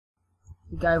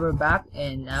guy, we're back,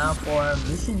 and now for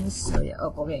missions. So yeah,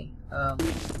 oh, okay.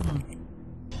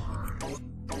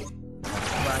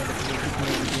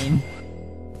 Game.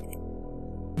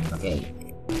 Okay.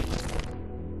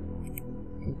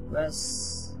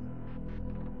 Press.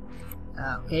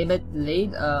 Okay, but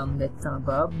delayed. That's from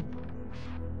above.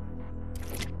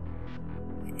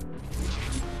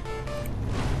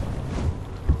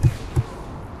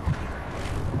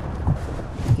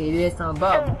 Okay, that's from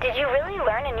above. So, did you really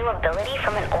learn a new ability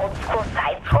from an old school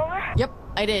side scroller? Yep,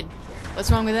 I did.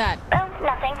 What's wrong with that? Oh,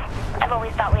 nothing. I've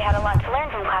always thought we had a lot to learn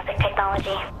from classic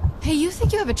technology. Hey, you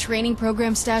think you have a training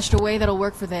program stashed away that'll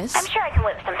work for this? I'm sure I can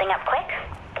whip something up quick.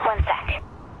 One sec.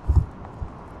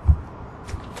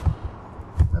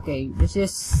 Okay, let's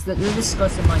discuss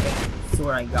the money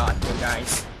sword I got here,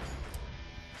 guys.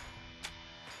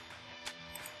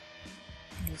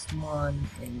 This one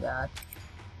and that.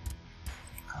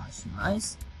 Gosh,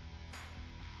 nice.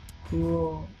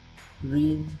 Cool.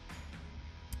 Green.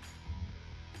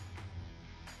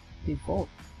 Default.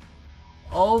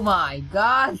 Oh my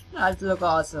god! That looks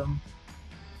awesome.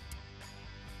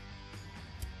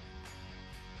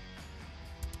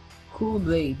 Cool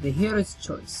blade, the hero's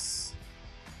choice.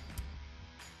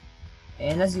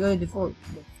 And let's go to default.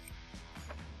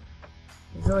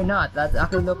 Or not, that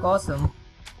actually look awesome.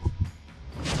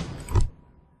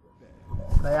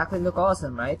 That actually look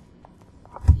awesome, right?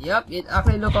 Yep, it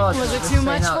actually look awesome. Was it too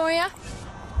much for you?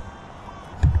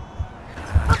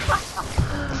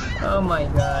 Oh my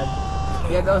god.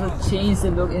 We have to also change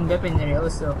the look in weaponry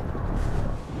also.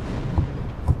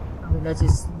 Okay, let's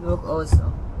just look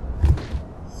awesome.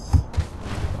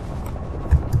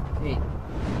 Wait.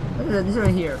 What is that? This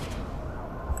right here.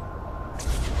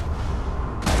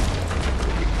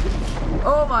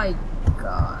 Oh my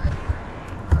god.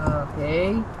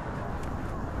 Okay.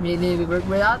 Maybe we worked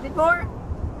without before?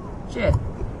 Shit.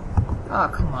 Oh,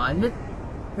 come on.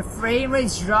 The frame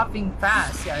rate's dropping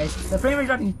fast, guys. The frame rate's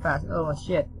dropping fast. Oh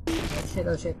shit. Oh shit,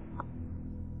 oh shit.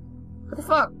 What the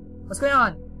fuck? What's going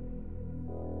on?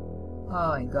 Oh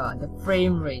my god, the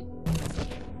frame rate.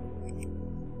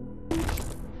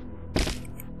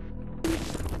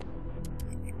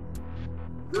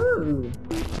 Ooh.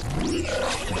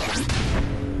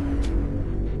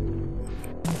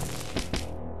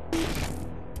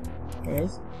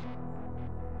 There's.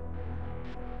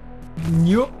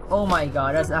 Nope. Oh my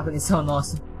god, that's actually so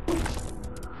awesome.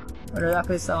 That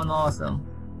actually sound awesome.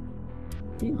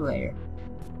 Team player.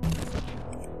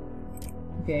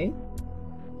 Okay.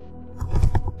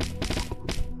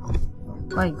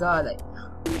 My god, like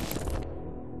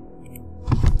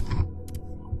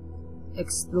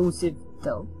explosive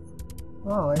stealth.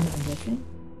 Wow, that's interesting.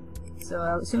 So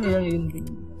I assume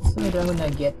I'm gonna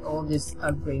get all this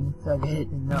upgrade so I get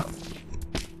it enough.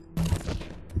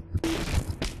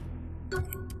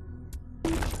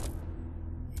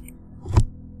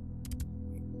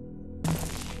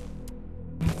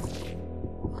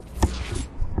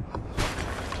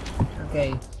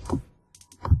 Okay.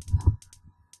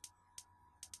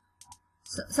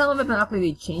 Some of them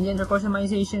actually change in their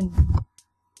customization.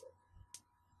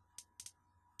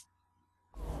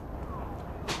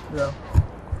 Bro.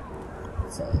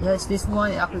 So yes, this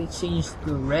one actually changed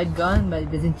to red gun, but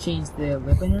it doesn't change the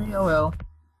weaponry. Oh well.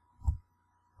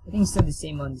 I think it's still the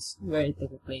same on this where it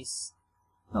took place.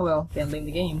 Oh well, can't blame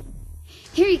the game.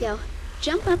 Here you go.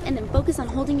 Jump up and then focus on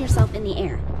holding yourself in the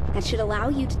air. That should allow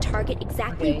you to target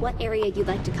exactly what area you'd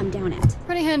like to come down at.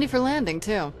 Pretty handy for landing,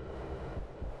 too.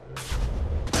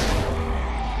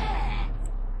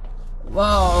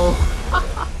 Whoa!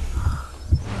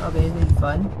 Okay, this is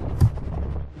fun.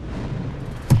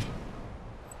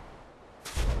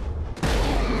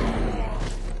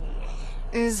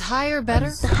 Is higher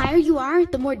better? The higher you are,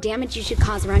 the more damage you should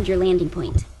cause around your landing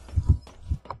point.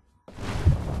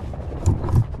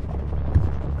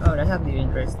 Oh, that's actually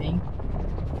interesting.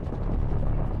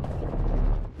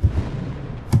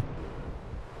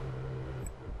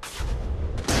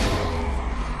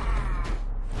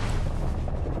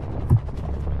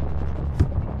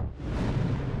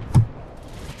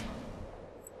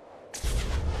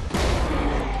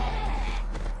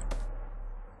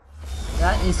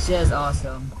 That is just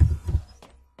awesome.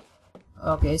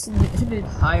 Okay, it's a bit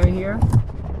higher here.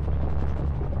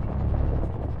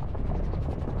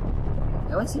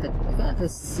 I want to see that. I can't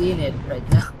just see it right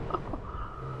now.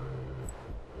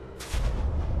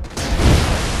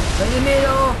 In the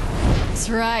middle. That's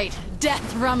right.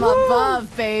 Death from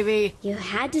above, baby. You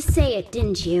had to say it,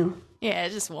 didn't you? Yeah,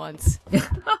 just once.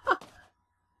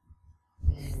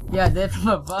 Yeah, death from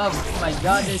above. My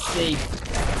god, this thing.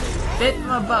 Death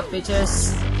from above,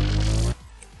 bitches.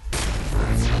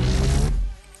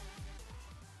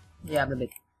 Yeah, a bit.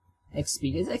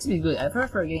 XP. Is XP good? I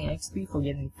prefer getting XP for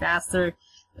getting faster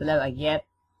the level I get.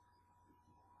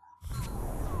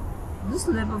 This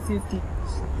level 50.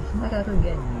 Like I could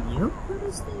get new for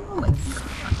this thing? Oh my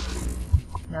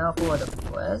god. Now for the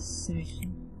quest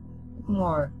mission.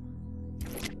 More.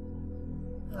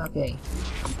 Okay.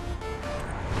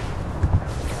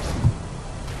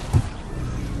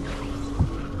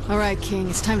 Alright, King,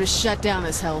 it's time to shut down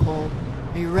this hellhole.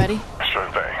 Are you ready? Sure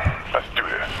thing. Let's do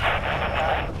this.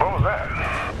 What was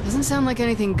that? Doesn't sound like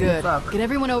anything good. Fuck. Get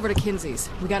everyone over to Kinzie's.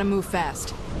 We gotta move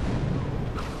fast.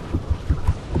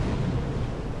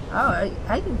 Oh,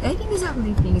 I think this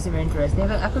actually thing is very interesting. I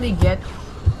can actually get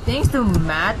thanks to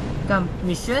Matt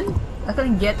mission. I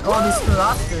can get all this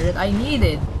cluster that I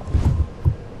needed.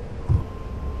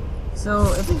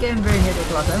 So if we get very near the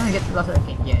cluster, I'm gonna get the cluster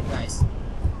I can get, guys.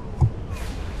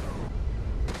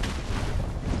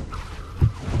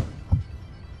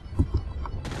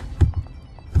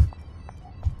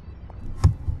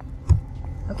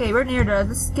 Okay, we're near there.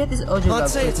 Let's get this Ojo. I'd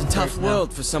say it's a tough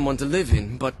world for someone to live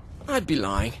in, but I'd be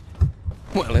lying.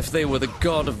 Well, if they were the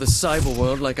god of the cyber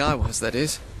world like I was, that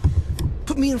is.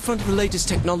 Put me in front of the latest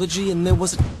technology and there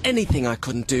wasn't anything I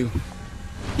couldn't do.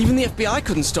 Even the FBI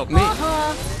couldn't stop me.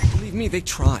 Believe me, they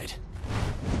tried.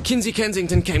 Kinzie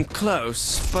Kensington came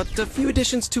close, but a few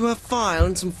additions to her file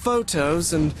and some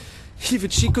photos, and even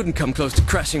she couldn't come close to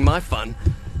crashing my fun.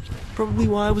 Probably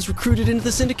why I was recruited into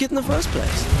the syndicate in the first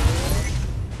place.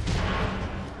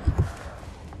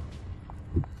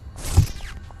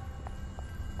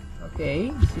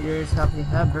 Okay, so there's something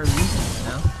have her reasons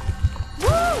now.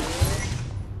 Woo!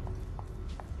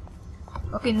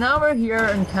 Okay, now we're here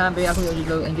in Gambit. Actually, I'll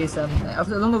go and get some.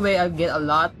 Along the way, I'll get a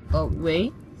lot of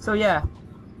way. So yeah,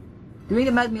 doing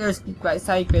the Matt Miller's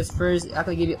side quest first.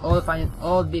 Actually, give you all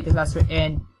all the data cluster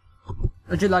and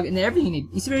log and everything you need.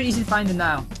 It's very easy to find them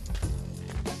now.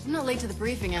 I'm not late to the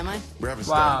briefing, am I? We haven't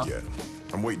Wow. started yet.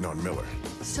 I'm waiting on Miller.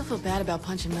 Still feel bad about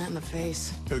punching Matt in the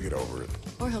face. He'll get over it.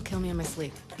 Or he'll kill me in my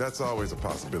sleep. That's always a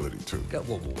possibility, too.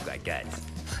 Whoa, guys.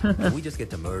 Did we just get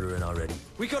to murdering already?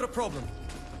 We got a problem.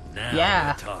 Now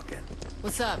Yeah. we're talking.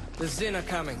 What's up? The Zin are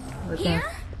coming. Okay.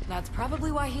 That's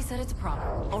probably why he said it's a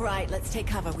problem. All right, let's take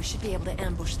cover. We should be able to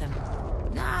ambush them.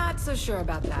 Not so sure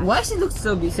about that. Why she looks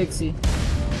so sexy?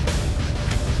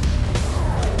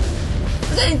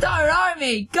 That's an entire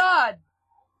army! God!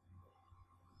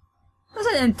 That's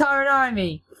an entire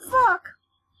army! Fuck!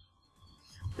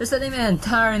 There's an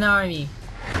entire army.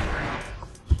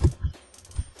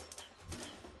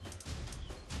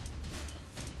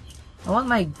 I want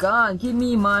my gun. Give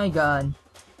me my gun.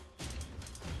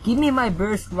 Give me my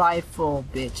burst rifle,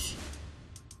 bitch.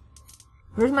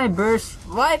 Where's my burst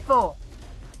rifle?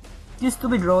 You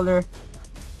stupid roller.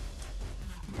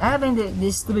 I'm having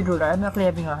this stupid roller. I'm actually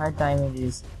having a hard time with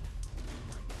this.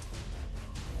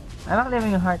 I'm actually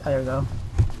having a hard time. There we go.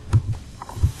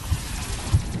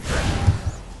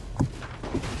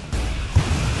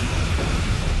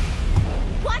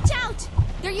 Watch out!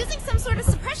 They're using some sort of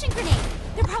suppression grenade.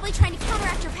 They're probably trying to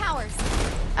counteract your powers.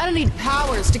 I don't need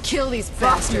powers to kill these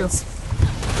bastards.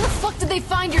 Where the fuck did they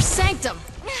find your sanctum?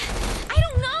 I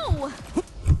don't know.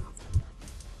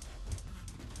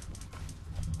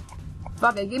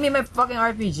 Fuck it. Give me my fucking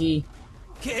RPG.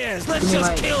 Cares? Let's Give me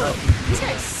just my kill them. RPG. These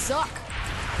guys suck.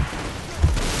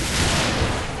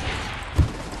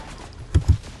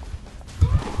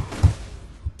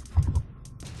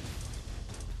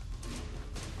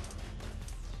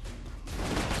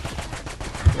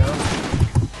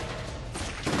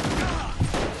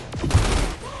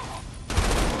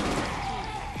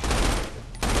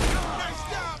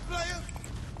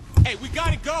 Hey, we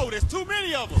gotta go. There's too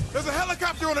many of them. There's a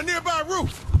helicopter on a nearby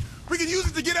roof. We can use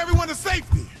it to get everyone to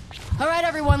safety. All right,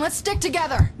 everyone, let's stick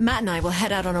together. Matt and I will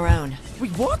head out on our own.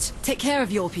 Wait, what? Take care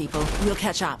of your people. We'll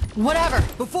catch up. Whatever.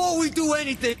 Before we do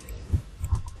anything,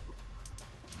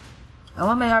 I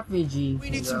want my RPG. we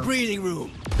need some breathing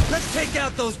room. Let's take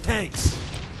out those tanks.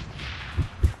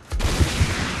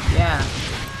 Yeah.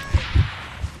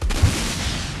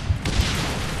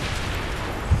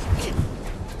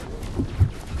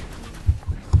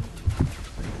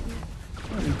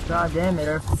 Holy god damn it,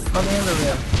 they're fucking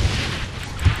everywhere.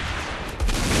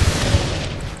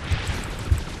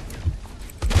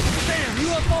 Bam!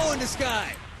 UFO in the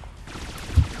sky.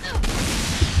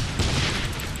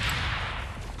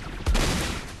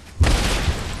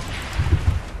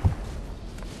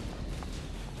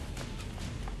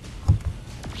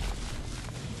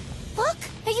 Look,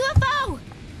 a UFO.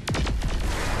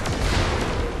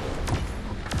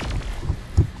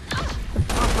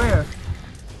 Oh, where?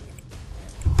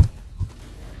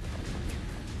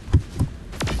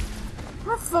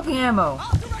 Where the fucking ammo?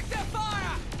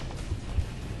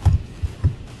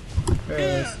 There it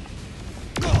is.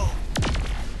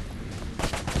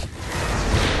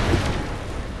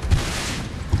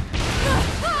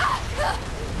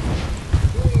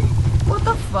 What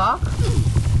the fuck?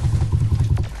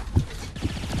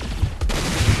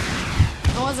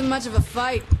 It wasn't much of a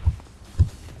fight.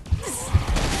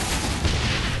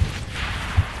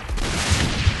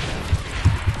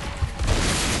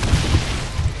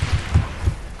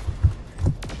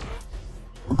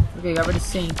 Okay, got rid of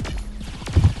sink.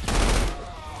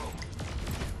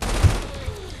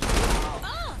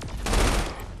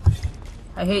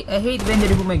 I hate when they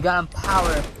remove my gun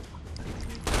power.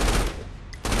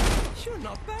 You're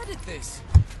not bad at this.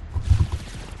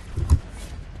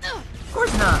 Of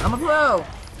course not, I'm a pro.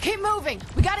 Keep moving.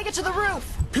 We gotta get to the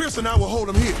roof. Pierce and I will hold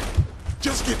them here.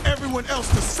 Just get everyone else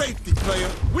to safety,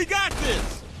 player. We got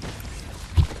this!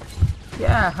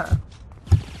 Yeah.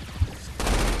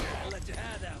 I'll let you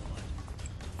have that one.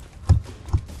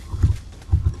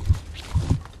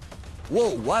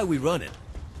 Whoa, why are we running?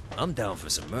 I'm down for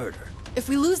some murder. If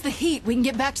we lose the heat, we can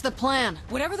get back to the plan.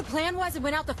 Whatever the plan was, it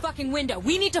went out the fucking window.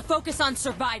 We need to focus on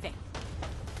surviving.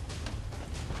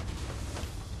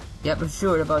 Yeah, for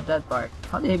sure about that part.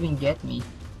 How did they even get me?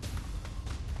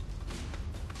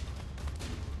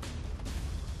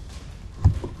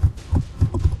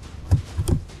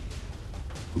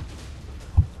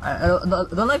 I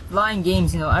don't like flying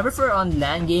games, you know. I prefer on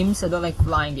land games. I don't like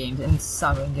flying games, and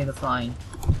some don't get the flying.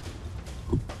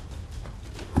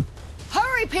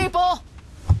 Hurry, people!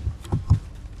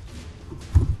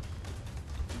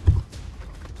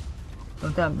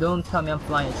 Don't tell me I'm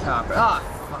flying a chopper. Ah,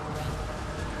 fuck.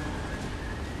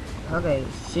 Okay,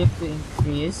 shift to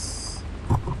increase.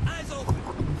 Eyes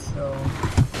open. So.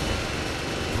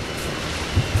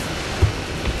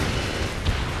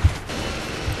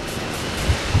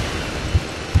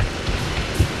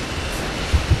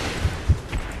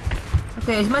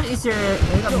 Okay, it's much easier.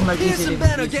 Pierce and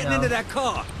Ben are getting into that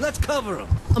car. Let's cover them.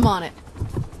 I'm on it.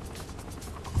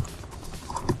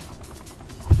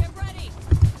 Get ready.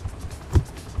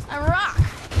 I rock!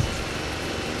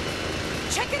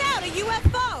 Check it out, a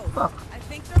UFO. Fuck. I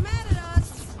think they're mad at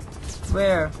us.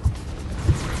 Where?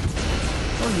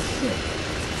 Holy shit.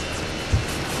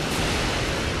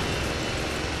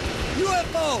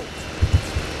 UFO!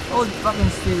 Hold fucking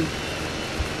still.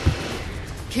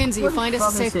 Kinzie, you What the find us a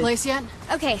fuck is safe it? place yet?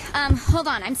 Okay, hold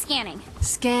on, I'm scanning.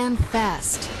 Scan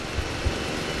fast.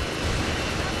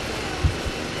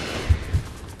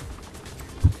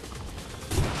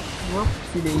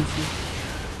 Whoopsie daisy.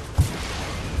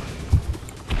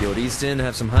 Yo, these Zin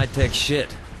have some high-tech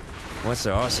shit. What's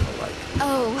their arsenal like?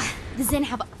 Oh, the Zin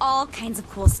have all kinds of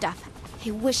cool stuff.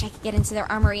 I wish I could get into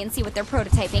their armory and see what they're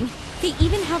prototyping. They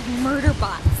even have murder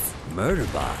bots. Murder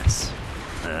bots?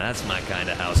 That's my kind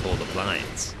of household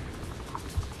appliance.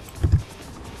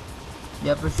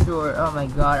 Yeah, for sure. Oh my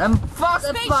god. I'm fucked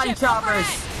at flying choppers!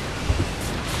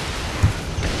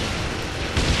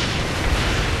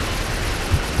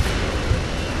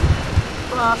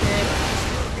 Fuck it.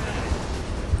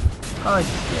 Oh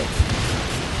shit.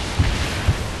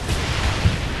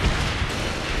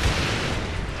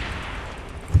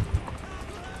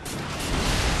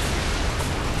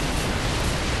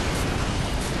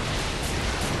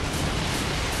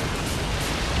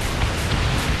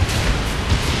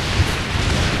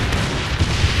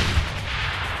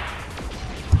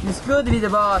 It's good to be the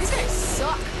boss. These guys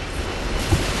suck.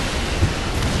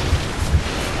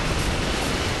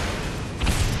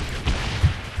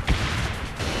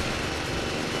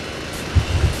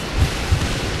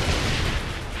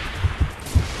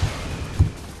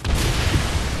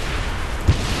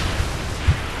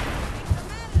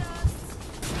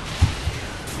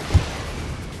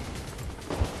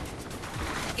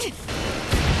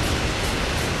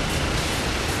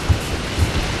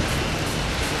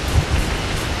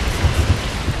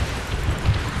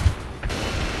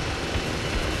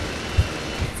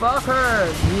 Fuck her,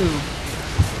 you.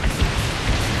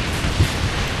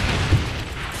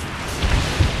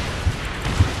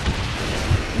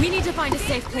 We need to find a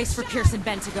safe place for Pierce and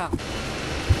Ben to go.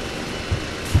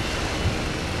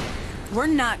 We're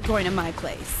not going to my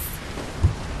place.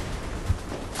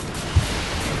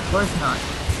 Of course not.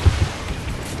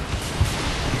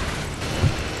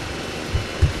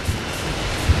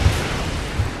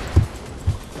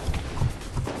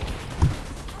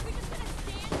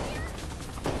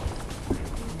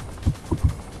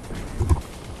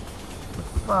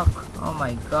 Fuck. Oh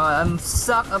my god. I'm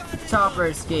suck at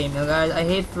choppers game, you guys. I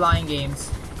hate flying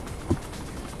games.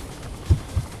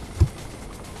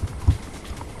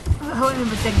 How do I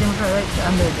protect them from right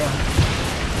under them?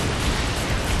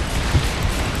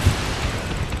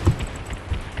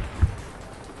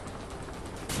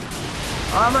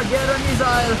 Armageddon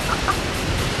missile!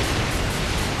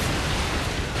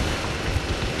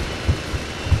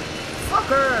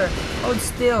 Fucker! Hold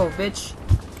still, bitch.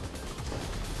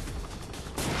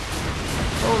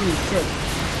 Holy shit.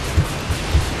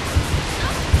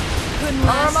 Couldn't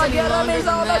last any Armageddon longer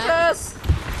missile, than that. bitches!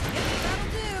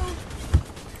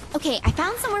 Okay, I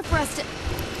found somewhere for us to...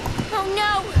 Oh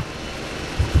no!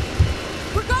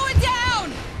 We're going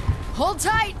down! Hold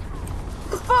tight!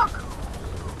 What the fuck?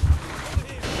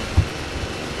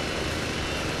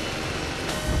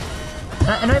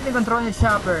 Ano yung control yung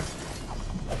chopper?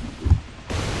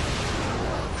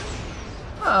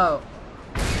 Oh.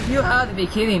 You have to be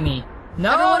kidding me.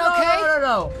 No, Everyone no, okay?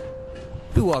 no.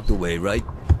 You walked away, right?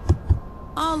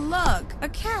 Oh, look, a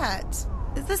cat.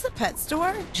 Is this a pet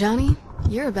store? Johnny,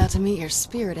 you're about to meet your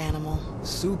spirit animal.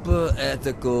 Super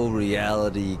ethical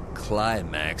reality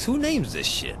climax. Who names this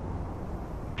shit?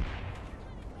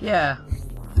 Yeah.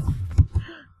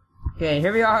 Okay,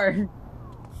 here we are.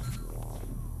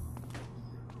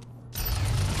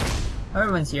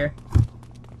 Everyone's here.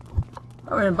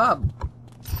 Oh, and Bob.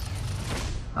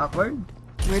 Awkward.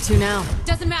 Where to now?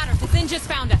 Doesn't matter. The thing just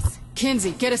found us.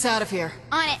 Kinzie, get us out of here.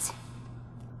 On it!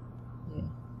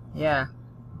 Yeah.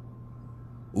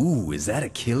 Ooh, is that a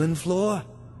killing floor?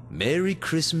 Merry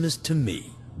Christmas to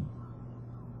me.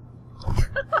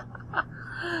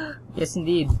 Yes,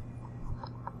 indeed.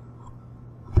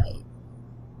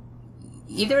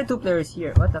 Either two players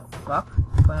here. What the fuck?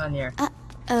 What's going on here?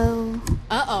 Uh-oh.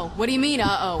 Uh-oh. What do you mean,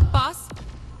 uh-oh? Boss,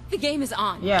 the game is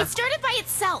on. Yeah. It started by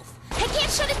itself. I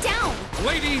can't shut it down.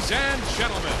 Ladies and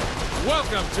gentlemen,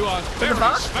 welcome to a very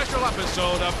fuck? special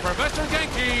episode of Professor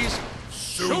Genki's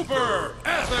Super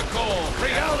Ethical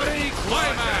Reality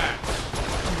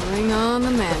Climax. Bring on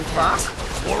the man cat.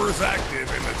 Floor is active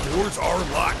and the doors are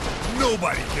locked.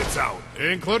 Nobody gets out.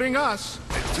 Including us.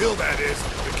 Until that is,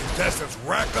 the contestants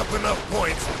rack up enough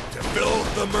points to fill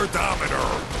the murdometer.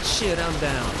 Shit, I'm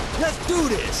down. Let's do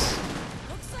this!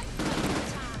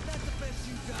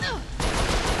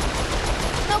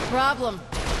 No problem.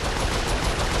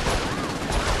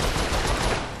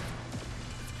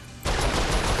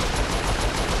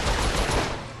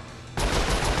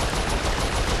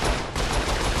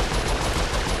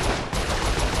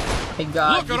 My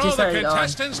God, Look you at all just the started on.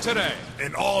 contestants today.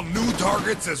 And all new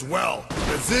targets as well.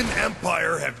 The Zin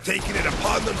Empire have taken it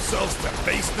upon themselves to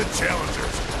face the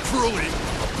challengers. Truly,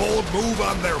 a bold move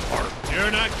on their part. You're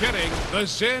not kidding. The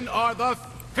Zin are the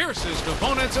fiercest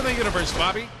opponents in the universe,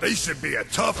 Bobby. They should be a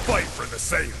tough fight for the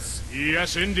Saints.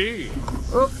 Yes, indeed.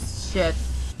 Oops, shit.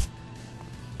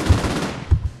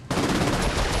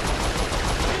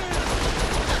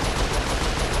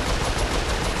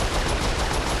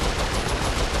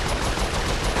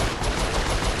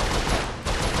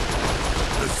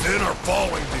 The Zin are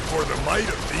falling before the might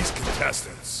of these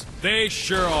contestants. They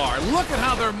sure are. Look at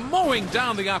how they're mowing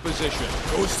down the opposition.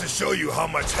 Goes to show you how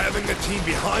much having a team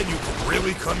behind you can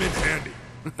really come in handy.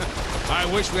 I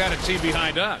wish we had a team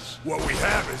behind us. What we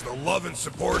have is the love and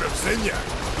support of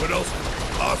Zinyak. What else could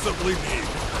we possibly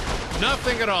need?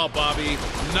 Nothing at all, Bobby.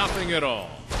 Nothing at all.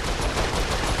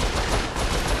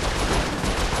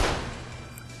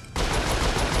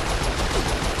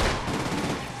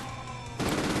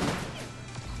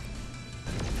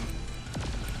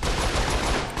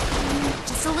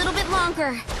 Just a little bit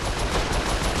longer.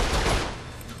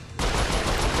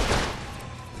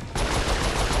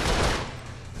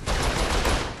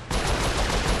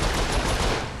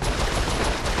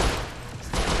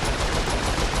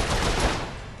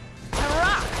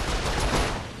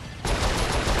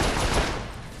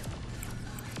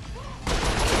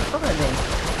 What are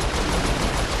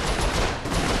they?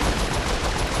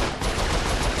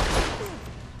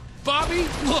 Bobby,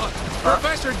 look!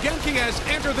 Professor Genki has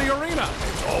entered the arena.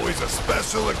 It's always a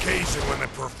special occasion when the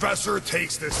professor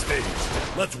takes the stage.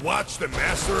 Let's watch the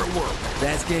master at work.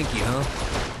 That's Genki, huh?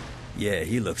 Yeah,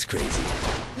 he looks crazy.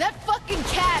 That fucking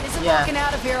cat isn't Yeah. walking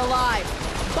out of here alive.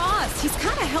 Boss, he's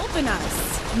kind of helping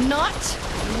us. Not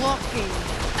walking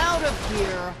out of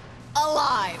here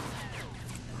alive.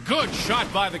 Good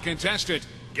shot by the contestant.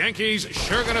 Genki's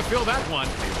sure gonna feel that one.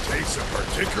 It takes a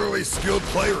particularly skilled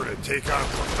player to take on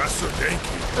Professor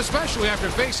Genki, Especially after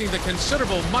facing the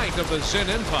considerable might of the Zin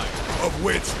Empire. of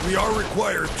which we are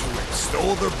required to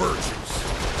extol the virtues.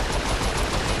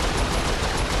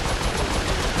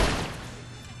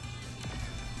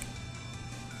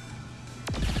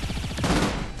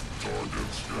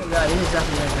 Oh God, this is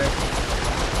definitely gonna hurt.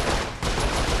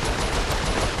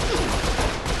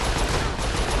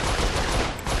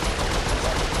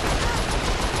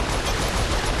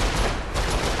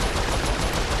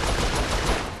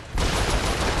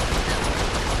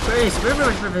 Jeez, we're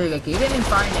perfectly lucky. You didn't even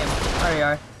find him. There you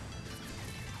are.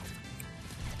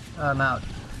 I'm out.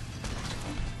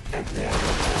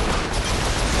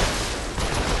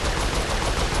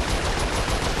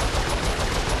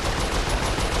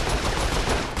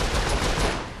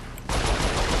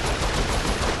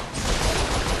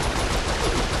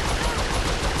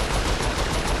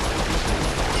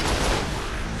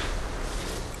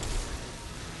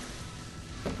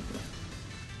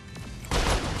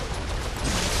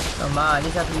 Come on,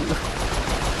 this has to be...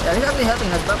 Yeah, he's actually helping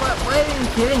us, but why are you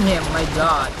killing him? My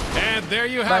god. And there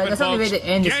you have it, that's only folks. way to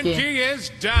end this Genki game. is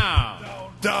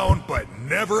down. Down, but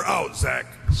never out, Zach.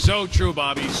 So true,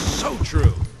 Bobby. So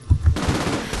true.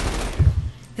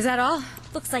 Is that all?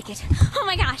 Looks like it. Oh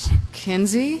my gosh.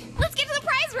 Kinzie? Let's get to the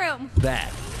prize room.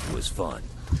 That was fun.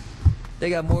 They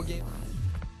got more games.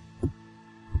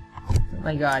 Oh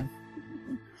my god.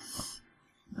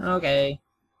 Okay.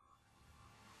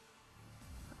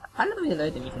 I don't really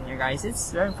like the mission here, guys.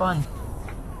 It's very fun.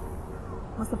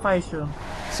 What's the prize room?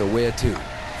 So where to? You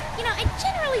know, I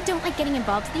generally don't like getting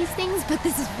involved in these things, but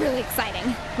this is really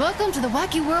exciting. Welcome to the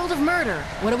wacky world of murder.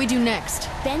 What do we do next?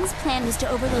 Ben's plan was to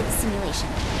overload the simulation.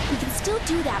 We can still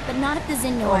do that, but not if the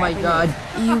Zin know Oh my god.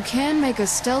 You can make us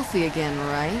stealthy again,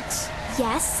 right?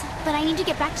 Yes, but I need to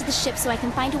get back to the ship so I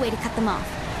can find a way to cut them off.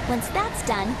 Once that's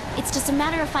done, it's just a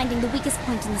matter of finding the weakest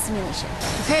point in the simulation.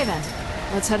 Okay then,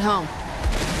 let's head home.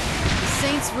 The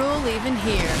Saints rule even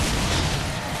here.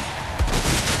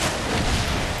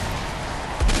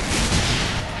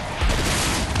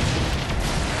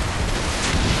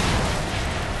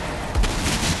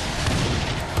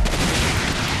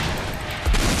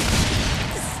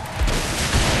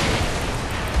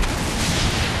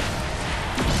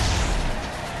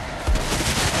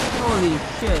 Holy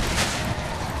shit.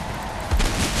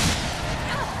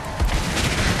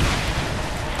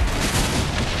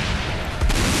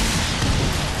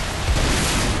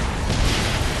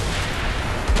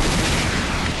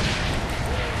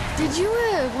 Did you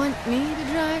want me to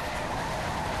drive?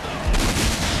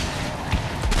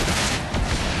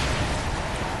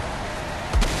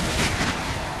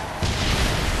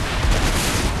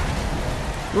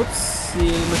 Whoops.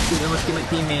 Must be my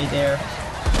teammate there.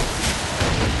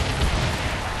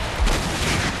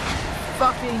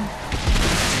 Fucking.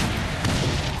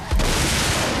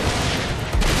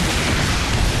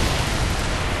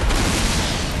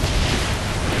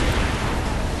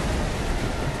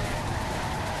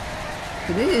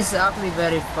 So this is actually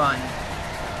very fun.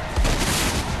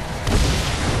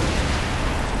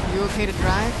 You okay to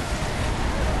drive?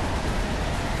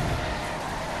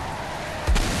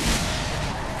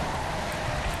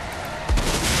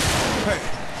 Hey,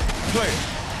 player.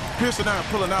 Pierce and I are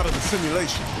pulling out of the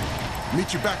simulation.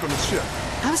 Meet you back on the ship.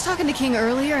 I was talking to King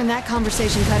earlier and that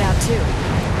conversation cut out too.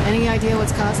 Any idea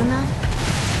what's causing that?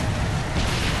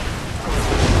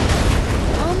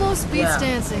 Almost beats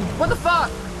dancing. What the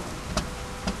fuck?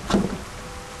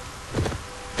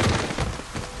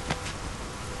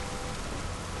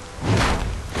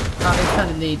 Oh, it's kind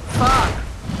of neat. Fuck!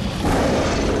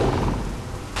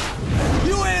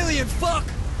 You alien fuck!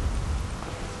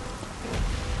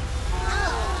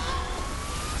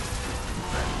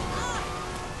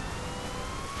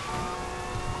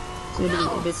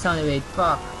 If it's sounding weird,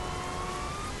 fuck.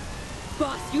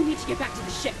 Boss, you need to get back to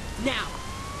the ship, now!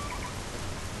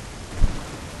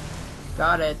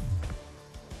 Got it.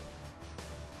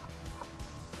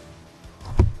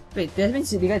 Wait, that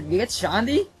means we get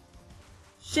Shandy?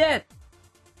 Shit!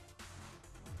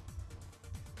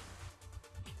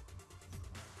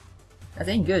 That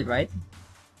ain't good, right?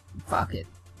 Fuck it.